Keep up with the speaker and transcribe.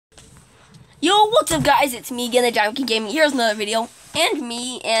Yo, what's up guys? It's me again, the Giant Gaming. Here's another video. And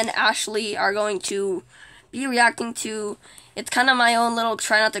me and Ashley are going to be reacting to, it's kind of my own little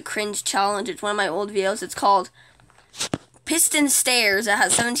try not to cringe challenge. It's one of my old videos. It's called Piston Stairs. It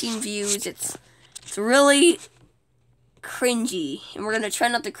has 17 views. It's really cringy. And we're going to try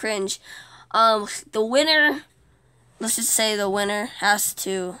not to cringe. The winner, let's just say the winner has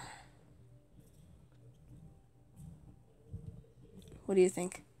to, what do you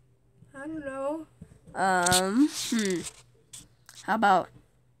think? I don't know. How about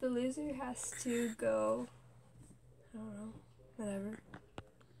The loser has to go. I don't know. Whatever.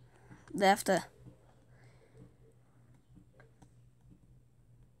 they have to?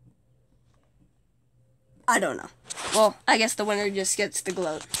 I don't know. Well, I guess the winner just gets the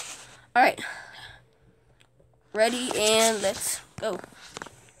gloat. Alright. Ready, and let's go.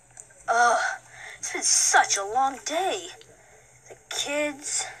 It's been such a long day. The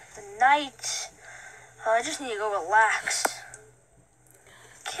kids, the night. I just need to go relax.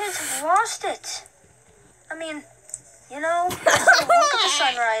 Kids have lost it. I mean, you know, look at the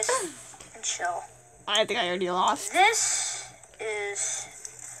sunrise and chill. I think I already lost. This is...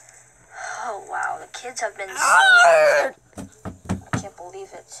 Oh, wow. The kids have been so... I can't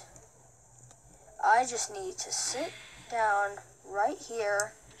believe it. I just need to sit down right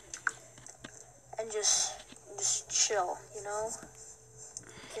here and just chill, you know?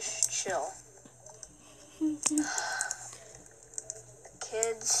 Just chill. The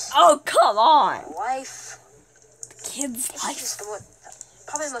kids. Oh, come on. My wife. The kids' It's life. just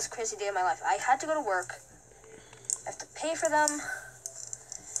probably the most crazy day of my life. I had to go to work. I have to pay for them.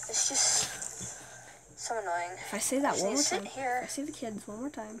 It's just so annoying. If I say that one more Sit time, here if I say the kids one more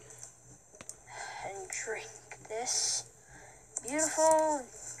time. and drink this beautiful,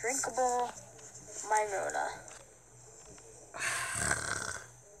 drinkable Myrona.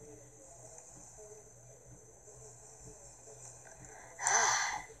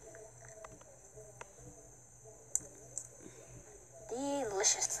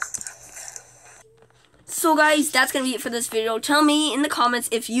 Delicious. So guys, that's gonna be it for this video. Tell me in the comments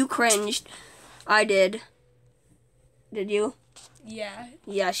if you cringed. I did. Did you? Yeah.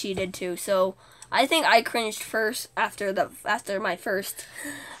 Yeah, she did too. So I think I cringed first after my first.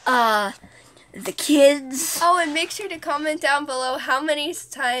 The kids. Oh, and make sure to comment down below how many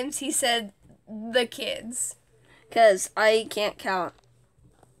times he said the kids. Cause I can't count.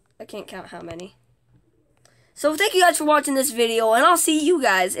 I can't count how many. So thank you guys for watching this video, and I'll see you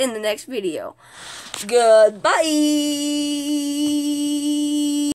guys in the next video. Goodbye.